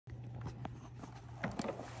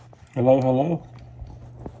Hello, hello.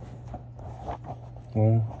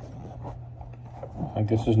 Well, I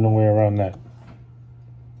guess there's no way around that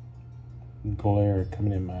glare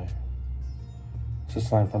coming in my... It's a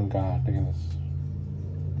sign from God. Look at this.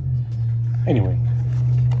 Anyway.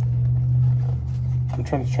 I'm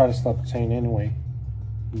trying to stop saying anyway.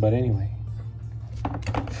 But anyway.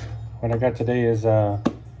 What I got today is I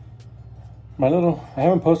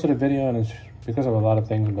haven't posted a video, and it's because of a lot of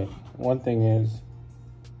things, but one thing is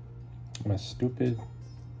my stupid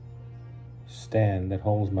stand that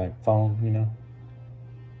holds my phone, you know,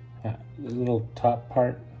 the little top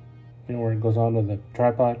part, you know, where it goes onto the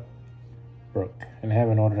tripod, broke, and I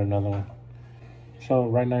haven't ordered another one. So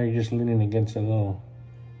right now you're just leaning against a little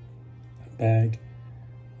bag.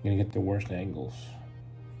 You're gonna get the worst angles.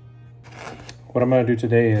 What I'm gonna do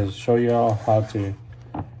today is show you all how to,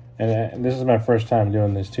 and this is my first time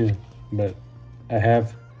doing this too, but I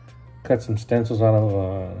have cut some stencils out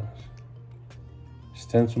of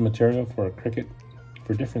stencil material for a Cricut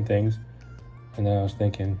for different things. And then I was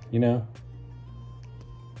thinking, you know,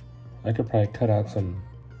 I could probably cut out some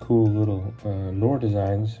cool little lure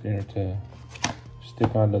designs, you know, to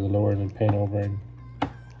stick onto the lures and paint over and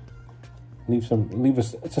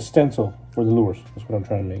it's a stencil for the lures. That's what I'm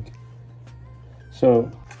trying to make.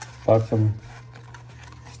 So bought some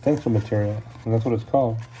stencil material, and that's what it's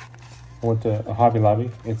called. I went to a Hobby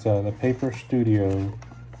Lobby. It's the Paper Studio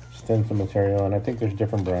stencil material, and I think there's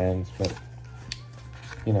different brands, but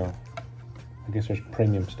you know, I guess there's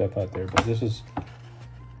premium stuff out there. But this is,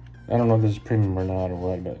 I don't know if this is premium or not or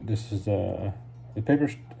what, but this is the Paper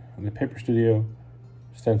Studio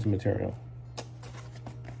stencil material.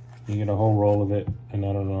 You get a whole roll of it, and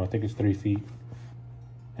I don't know, I think it's 3 feet.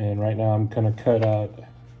 And right now I'm gonna cut out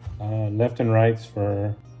left and rights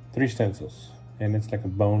for 3 stencils, and it's like a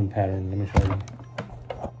bone pattern. Let me show you.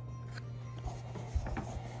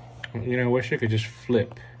 You know, I wish I could just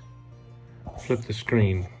flip the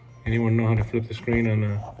screen. Anyone know how to flip the screen on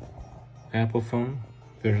an Apple phone?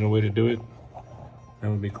 If there's a way to do it, that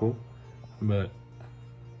would be cool. But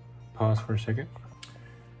pause for a second.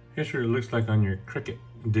 Here's what it looks like on your Cricut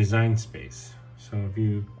design space. So if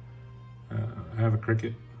you have a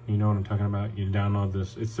Cricut, you know what I'm talking about. You download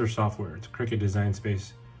this. It's their software. It's Cricut Design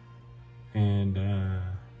Space. And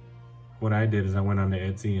what I did is I went on to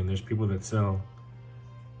Etsy, and there's people that sell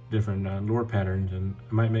different lure patterns, and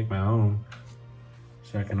I might make my own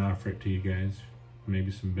so I can offer it to you guys.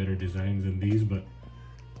 Maybe some better designs than these, but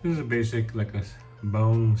this is a basic, like a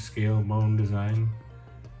scale bone design.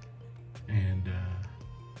 And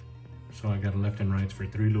so I got left and rights for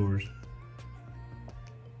 3 lures.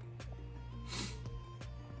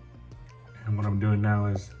 And what I'm doing now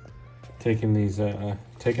is taking these,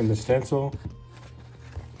 taking the stencil,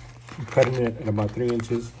 cutting it at about 3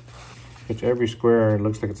 inches, which every square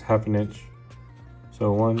looks like it's ½ an inch.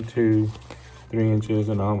 So 1, 2, 3 inches,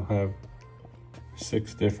 and I'll have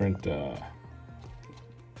 6 different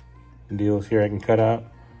deals here I can cut out,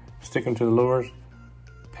 stick them to the lures,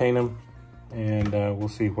 paint them, and we'll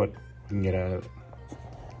see what we can get out of it.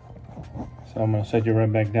 So I'm gonna set you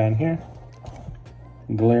right back down here.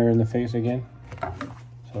 Glare in the face again.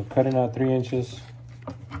 So cutting out 3 inches,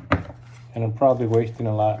 and I'm probably wasting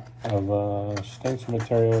a lot of stencil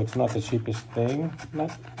material. It's not the cheapest thing,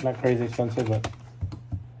 not crazy expensive, but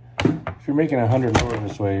if you're making 100 lures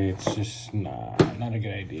this way, it's just not a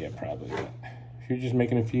good idea probably. But if you're just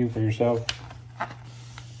making a few for yourself,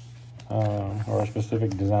 or a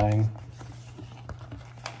specific design,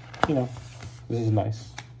 you know, this is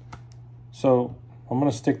nice. So I'm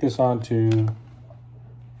gonna stick this onto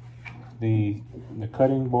the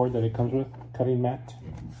cutting board that it comes with, cutting mat.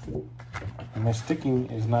 And my sticking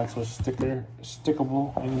is not so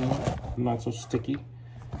stickable anymore, not so sticky.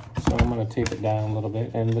 So I'm gonna tape it down a little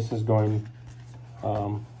bit, and this is going,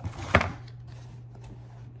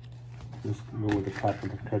 just go with the top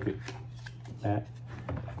of the Cricut mat.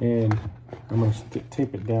 And I'm gonna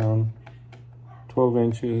tape it down 12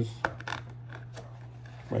 inches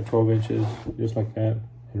by 12 inches, just like that,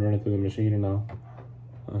 and run it through the machine, and I'll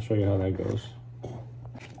show you how that goes.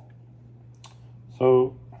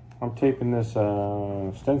 So I'm taping this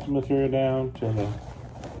stencil material down to the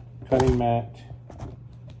cutting mat.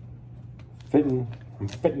 I'm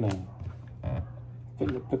fitting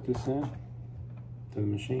to put this in to the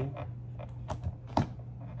machine.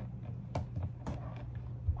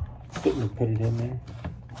 Fitting to put it in there.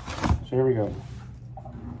 So here we go.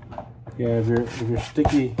 Yeah, if your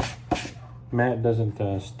sticky mat doesn't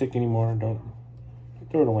stick anymore, don't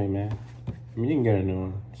throw it away, man. I mean, you can get a new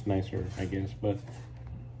one. It's nicer, I guess, but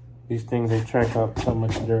these things, they track out so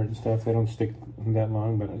much dirt and stuff. They don't stick that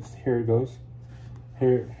long, but here it goes.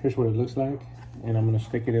 Here's what it looks like, and I'm gonna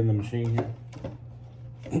stick it in the machine here.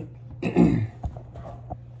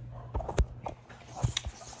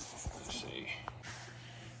 Let's see.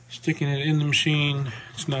 Sticking it in the machine.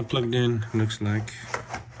 It's not plugged in. Looks like.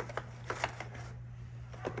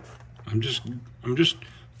 I'm just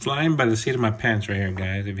flying by the seat of my pants right here,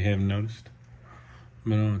 guys. If you haven't noticed,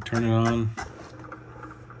 I'm gonna turn it on.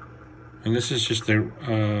 And this is just the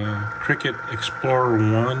Cricut Explorer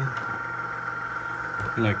 1,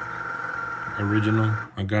 like original.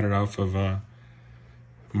 I got it off of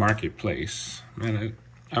Marketplace. Man,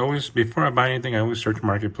 I always, before I buy anything, I always search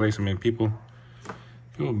Marketplace. I mean, people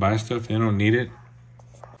buy stuff, they don't need it.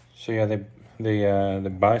 So yeah, they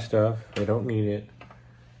buy stuff, they don't need it.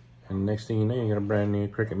 And next thing you know, you get a brand new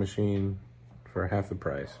Cricut machine for half the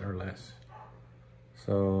price or less.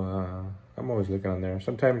 So I'm always looking on there.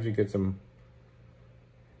 Sometimes you get some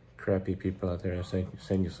crappy people out there that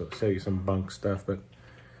sell you some bunk stuff, but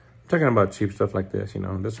I'm talking about cheap stuff like this, you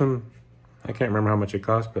know. This one, I can't remember how much it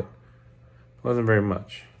cost, but it wasn't very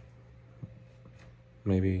much.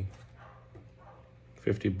 Maybe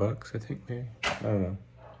 50 bucks, I think, maybe. I don't know.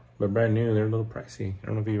 But brand new, they're a little pricey. I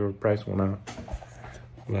don't know if you ever priced one out.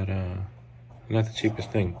 But not the cheapest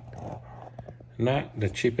thing. Not the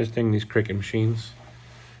cheapest thing, these Cricut machines.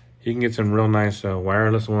 You can get some real nice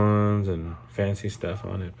wireless ones and fancy stuff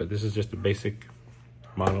on it, but this is just a basic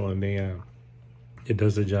model, and it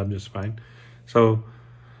does the job just fine. So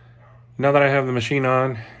now that I have the machine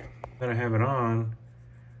on,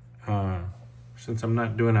 since I'm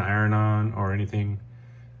not doing an iron-on or anything,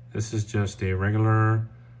 this is just a regular,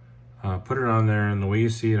 put it on there, and the way you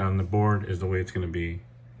see it on the board is the way it's gonna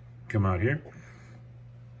come out here.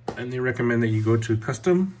 And they recommend that you go to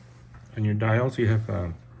custom on your dials. You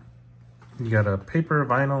have you got a paper,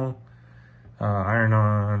 vinyl,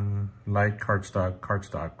 iron-on, light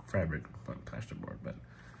cardstock, fabric, plasterboard. But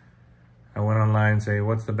I went online and say,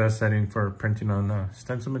 what's the best setting for printing on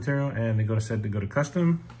stencil material? And they said to go to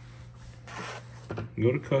custom.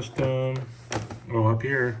 Go to custom. Oh, up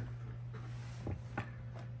here,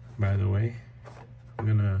 by the way, I'm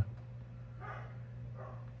gonna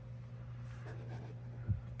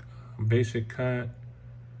basic cut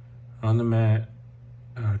on the mat.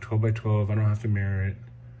 12 by 12, I don't have to mirror it.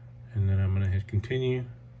 And then I'm gonna hit continue.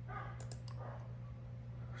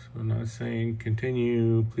 So now it's saying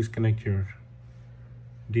continue, please connect your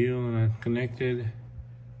deal, and I've connected.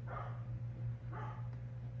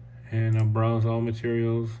 And I'll browse all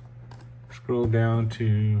materials, scroll down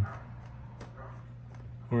to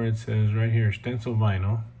where it says right here, stencil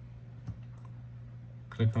vinyl.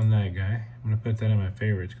 Click on that guy. I'm gonna put that in my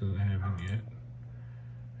favorites because I haven't yet.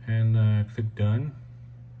 And click done.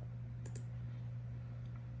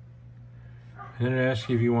 And then it asks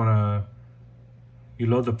you if you you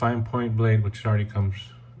load the fine point blade, which already comes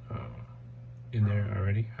in there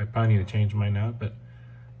already. I probably need to change mine out, but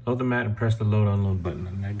load the mat and press the load unload button.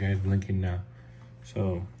 And that guy's blinking now.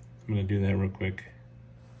 So I'm gonna do that real quick.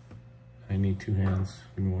 I need 2 hands,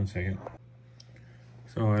 give me 1 second.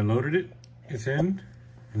 So I loaded it, it's in,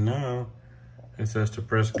 and now it says to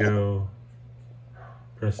press go,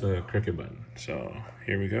 press the Cricut button. So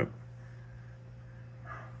here we go.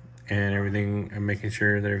 And everything, I'm making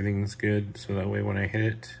sure that everything's good, so that way when I hit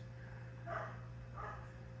it,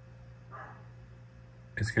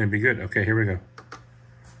 it's gonna be good. Okay, here we go.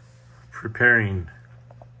 Preparing.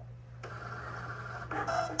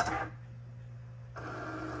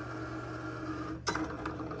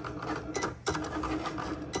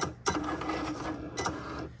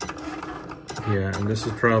 Yeah, and this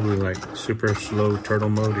is probably like super slow turtle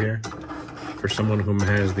mode here for someone who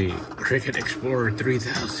has the Cricut Explorer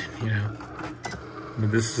 3000, you know.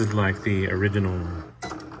 But this is like the original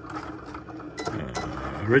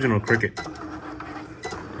Cricut.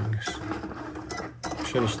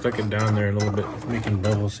 Should have stuck it down there a little bit, it's making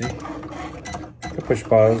bubbles, see? I push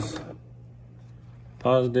pause.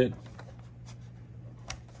 Paused it.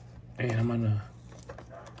 And I'm gonna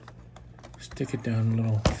stick it down a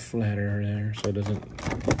little flatter there so it doesn't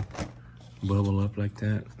bubble up like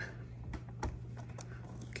that.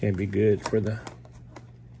 Can't be good for the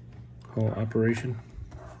whole operation.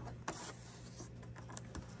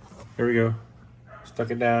 There we go. Stuck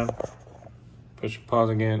it down. Push pause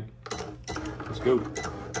again. Let's go.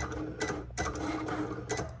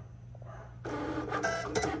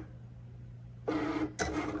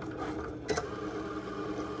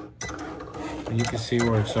 And you can see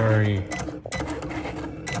where it's already.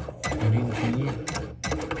 Can you?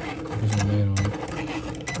 There's a lid on it.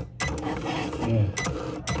 Yeah.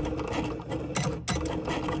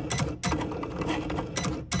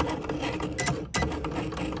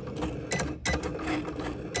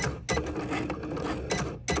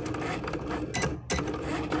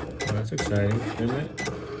 exciting, isn't it?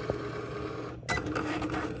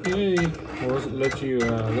 Yay! We'll let you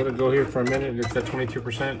let it go here for a minute. It's at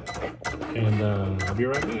 22%, and I'll be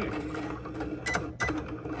right back.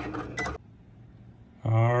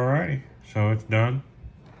 Alrighty, so it's done.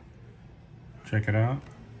 Check it out.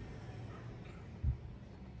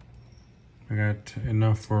 I got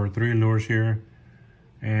enough for 3 lures here,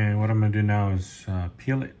 and what I'm gonna do now is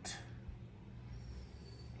peel it,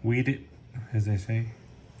 weed it, as they say,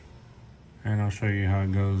 and I'll show you how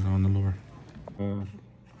it goes on the lure.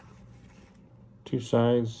 2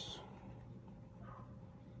 sides.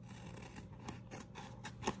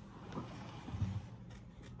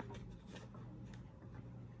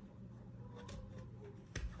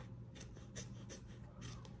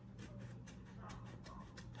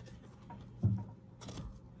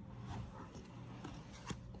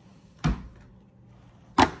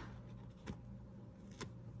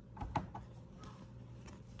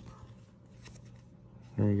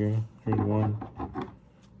 There we go. Here's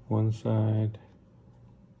one side.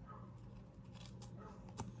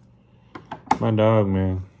 My dog,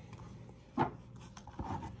 man. I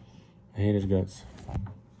hate his guts.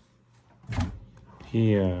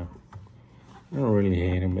 I don't really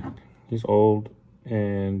hate him, but he's old,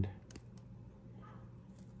 and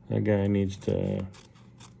that guy needs to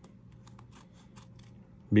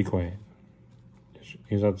be quiet.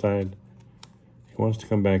 He's outside. He wants to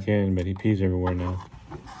come back in, but he pees everywhere now.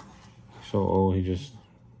 He's so old, he just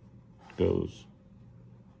goes.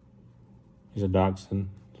 He's a dachshund.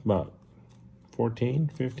 It's about 14,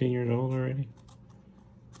 15 years old already.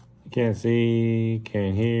 He can't see,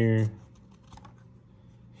 can't hear.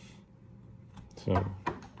 So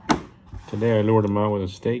today I lured him out with a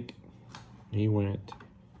steak. He went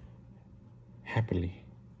happily.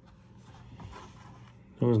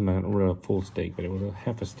 It was not a real full steak, but it was a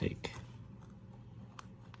half a steak.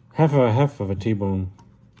 Half of a T-bone.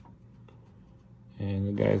 And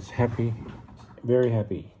the guy's happy, very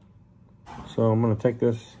happy. So I'm gonna take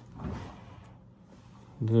this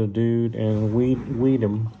little dude and weed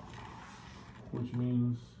him, which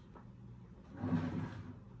means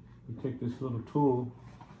you take this little tool.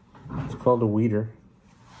 It's called a weeder,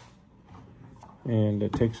 and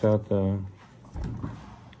it takes out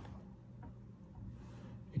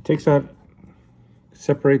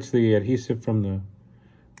separates the adhesive from the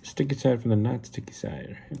sticky side from the not sticky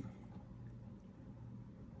side. Right?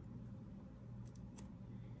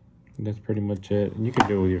 That's pretty much it. And you can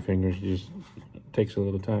do it with your fingers. It just takes a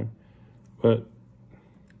little time. But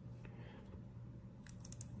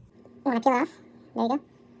you want to peel off? There you go.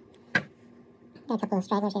 Got a couple of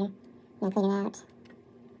stragglers here. I'm going to clean it out.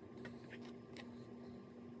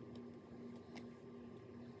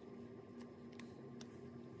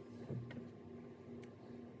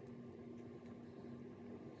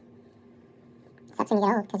 Sucks when you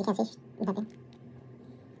get old because you can't see nothing.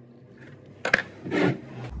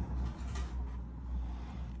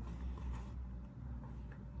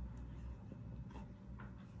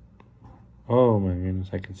 oh my goodness,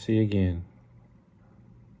 I can see again.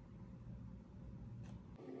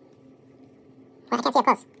 Well, I can't see up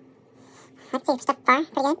close. I can see stuff far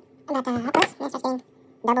pretty good, but up close, now it starts getting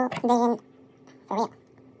double vision for real.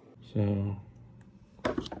 So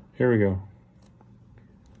here we go.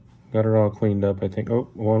 Got it all cleaned up, I think. Oh,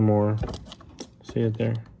 one more. See it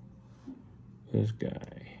there? This guy.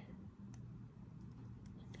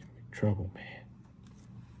 Give me trouble, man.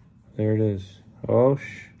 There it is. Oh,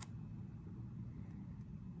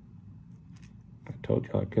 I told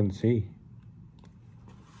you I couldn't see.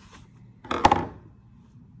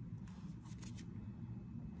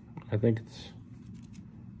 I think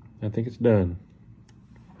it's done.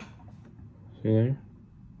 See there?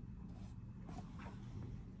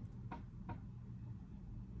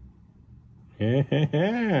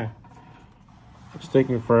 Yeah. It's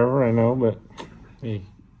taking forever, I know, but hey,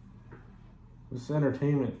 this is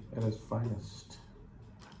entertainment at its finest.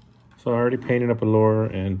 So I already painted up a lure,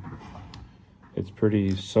 and it's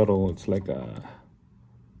pretty subtle. It's like well,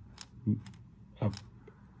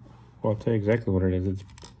 I'll tell you exactly what it is. It's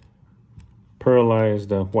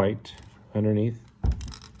pearlized white underneath,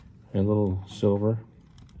 and a little silver.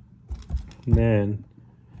 And then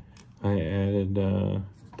I added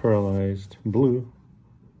pearlized blue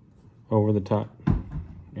over the top.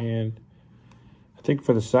 And I think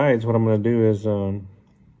for the sides, what I'm going to do is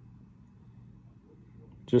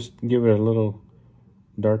just give it a little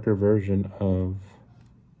darker version of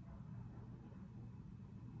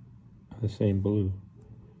the same blue.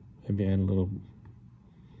 Maybe add a little,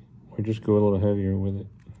 or just go a little heavier with it.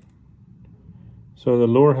 So the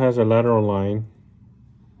lure has a lateral line,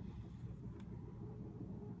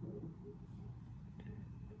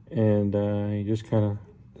 And you just kind of,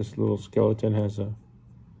 this little skeleton has a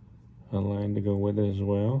line to go with it as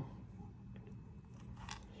well.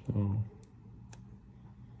 So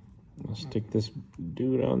I'll stick this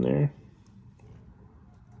dude on there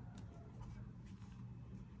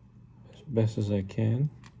as best as I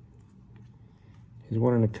can. He's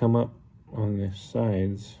wanting to come up on the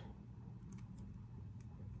sides.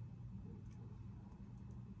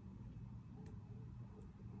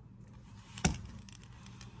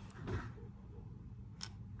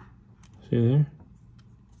 See there?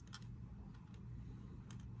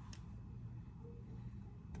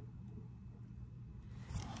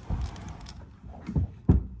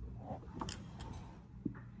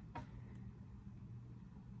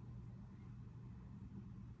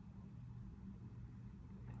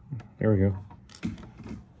 There we go.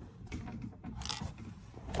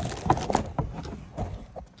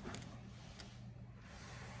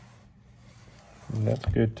 And that's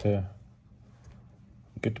good to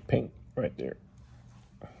paint right there.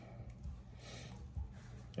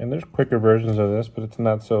 And there's quicker versions of this, but it's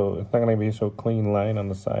not gonna be so clean line on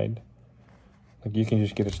the side. Like you can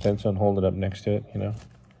just get a stencil and hold it up next to it, you know,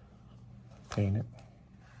 paint it.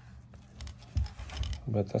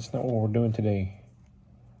 But that's not what we're doing today.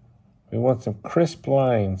 We want some crisp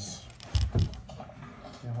lines.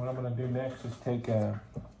 And what I'm gonna do next is take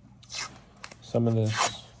some of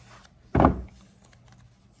this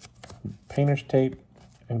painter's tape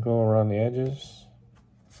and go around the edges.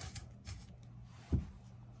 And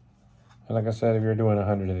like I said, if you're doing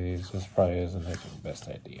 100 of these, this probably isn't the best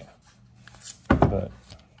idea. But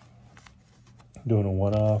doing a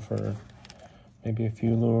one-off or maybe a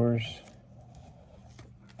few lures.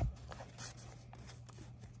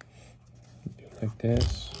 Do it like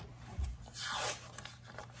this.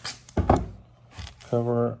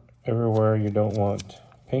 Cover everywhere you don't want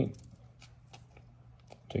paint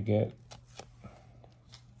to get.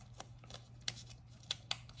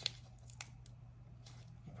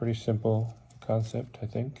 Pretty simple concept, I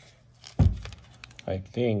think.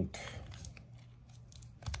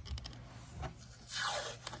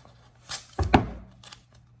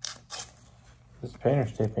 This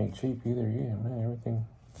painter's tape ain't cheap either. Yeah, man, everything.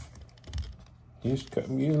 Use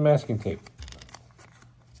masking tape.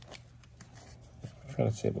 I'm trying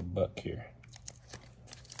to save a buck here.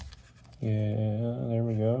 Yeah, there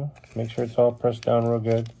we go. Make sure it's all pressed down real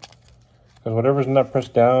good. Because whatever's not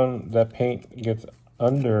pressed down, that paint gets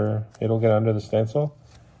under, it'll get under the stencil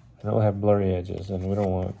and it'll have blurry edges, and we don't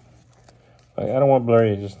want, I don't want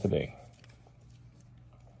blurry edges today.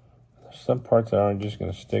 There's some parts that aren't just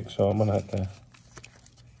gonna stick, so I'm gonna have to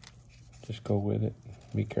just go with it.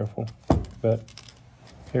 Be careful. But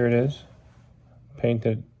here it is,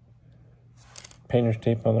 painted painter's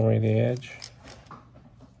tape on the way to the edge.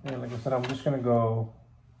 And like I said, I'm just gonna go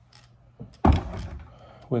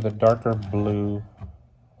with a darker blue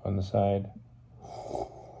on the side.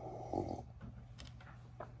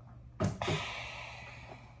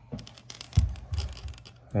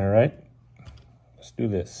 All right, let's do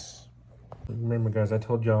this. Remember guys, I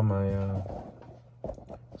told y'all my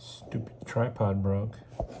stupid tripod broke.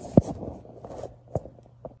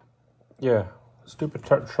 Yeah, stupid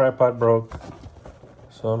tripod broke.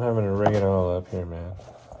 So I'm having to rig it all up here, man.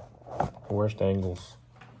 The worst angles.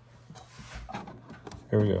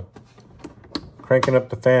 Here we go. Cranking up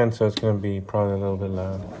the fan, so it's gonna be probably a little bit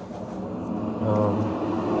loud.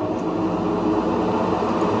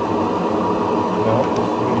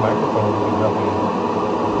 This microphone can help me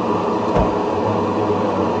talk.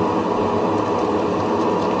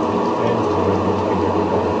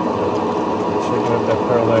 Shaking up that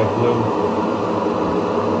paralyzed blue.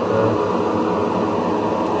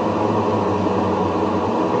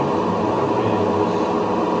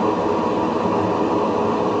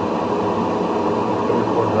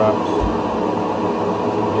 Drops.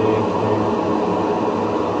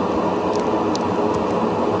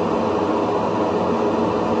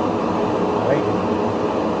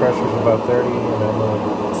 Pressure's about 30, and I'm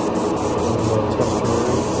temperature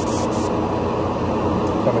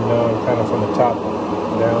coming down kind of from the top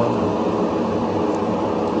down.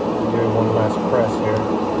 Give it one last press here.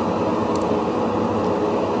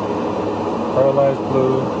 Paralyzed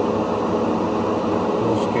blue,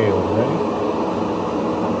 little scale, ready?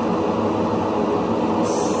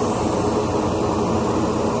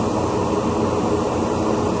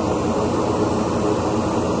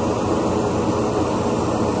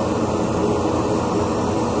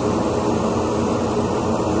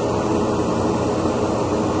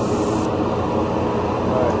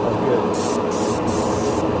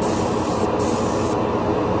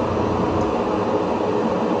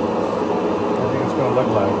 Look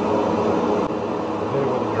like.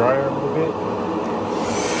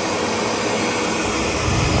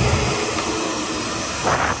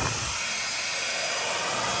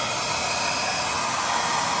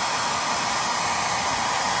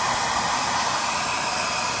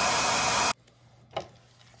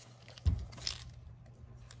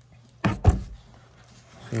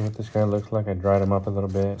 See what this guy looks like. I dried him up a little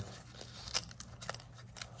bit.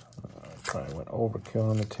 Probably went overkill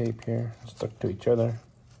on the tape here. Stuck to each other.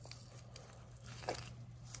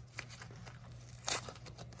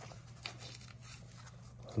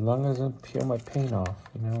 As long as I peel my paint off,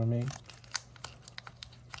 you know what I mean?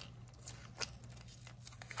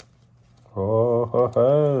 Oh, ho,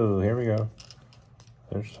 ho. Here we go.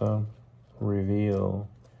 There's some reveal.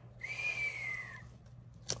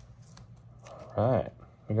 All right,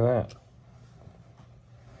 look at that.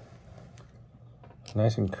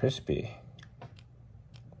 Nice and crispy.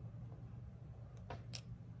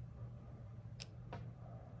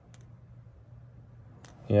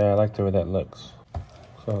 Yeah, I like the way that looks.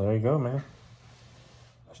 So there you go, man.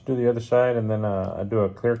 Let's do the other side, and then I do a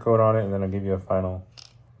clear coat on it, and then I'll give you a final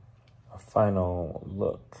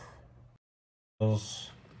look.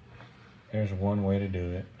 There's one way to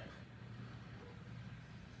do it.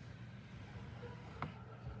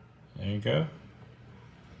 There you go.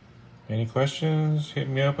 Any questions? Hit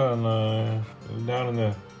me up on down in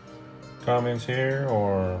the comments here,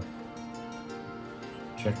 or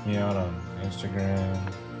check me out on Instagram.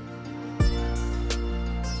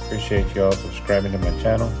 Appreciate you all subscribing to my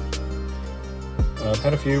channel. I've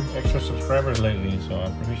had a few extra subscribers lately, so I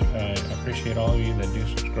appreciate all of you that do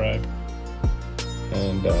subscribe.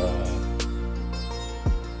 And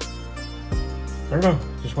I don't know,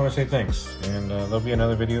 just want to say thanks. And there'll be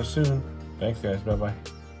another video soon. Thanks, guys. Bye-bye.